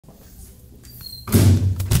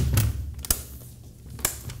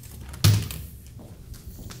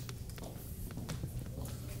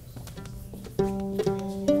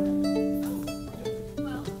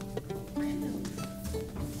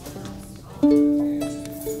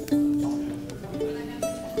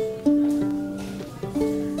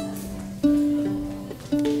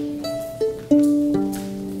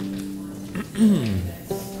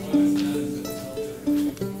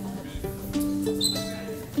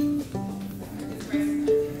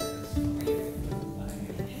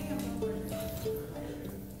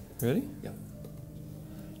Ready? Yeah.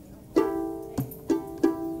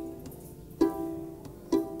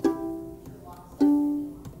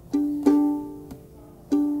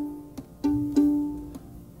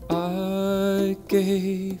 I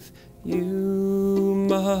gave you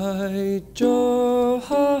my joy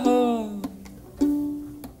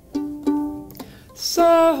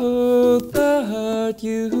so that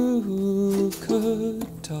you could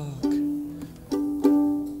talk.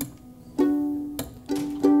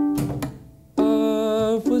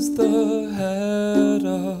 I was the head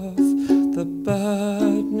of the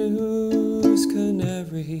bad news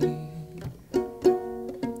canary.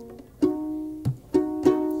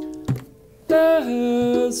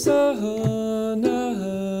 There's an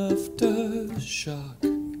aftershock.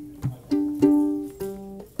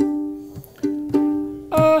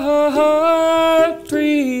 A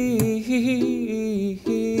dream.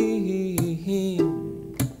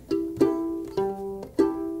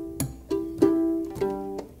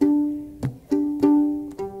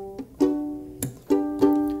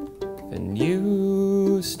 And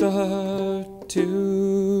you start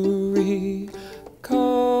to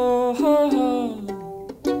recall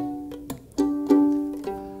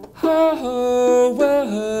how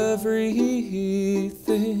everything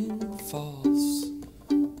falls.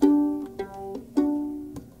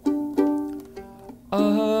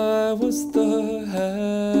 I was the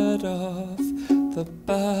head of the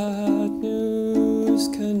bad news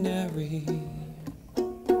canary.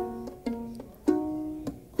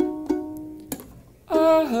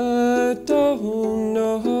 I don't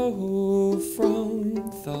know from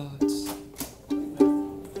thoughts.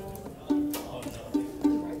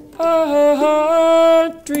 A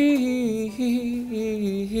dream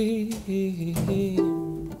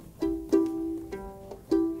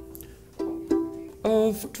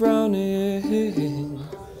of drowning.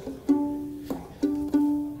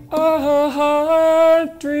 A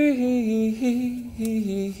dream.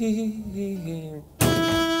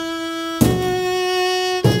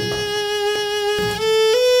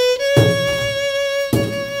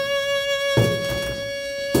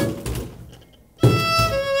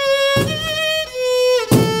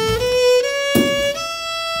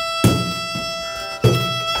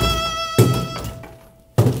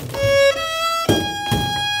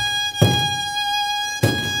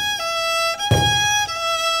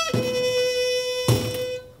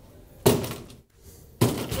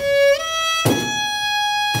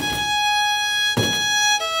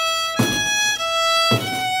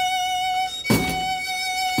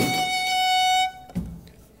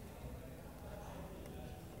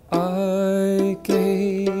 I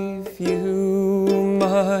gave you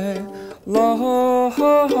my love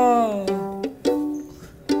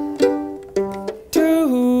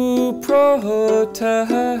to protect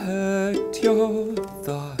your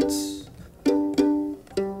thoughts.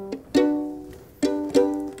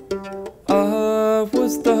 I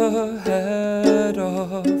was the head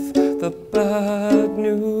of the bad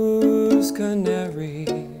news canary.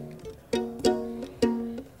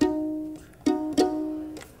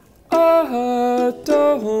 I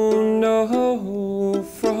don't know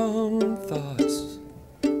from thoughts.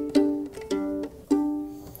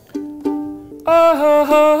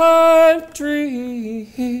 I dream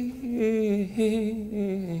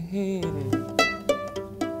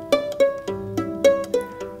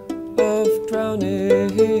of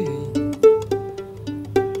drowning.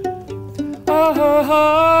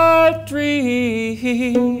 I dream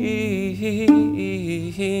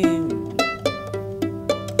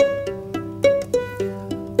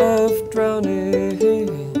of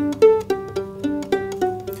drowning.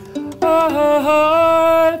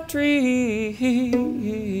 I dream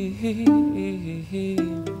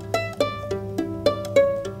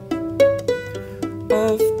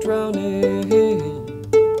of drowning.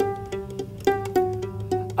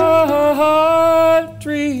 I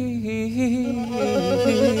dream.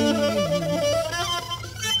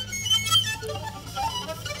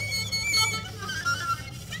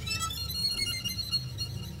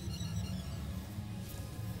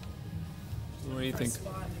 What do you think?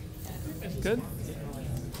 Good?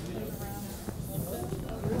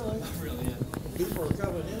 People are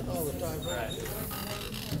coming in all the time. Right.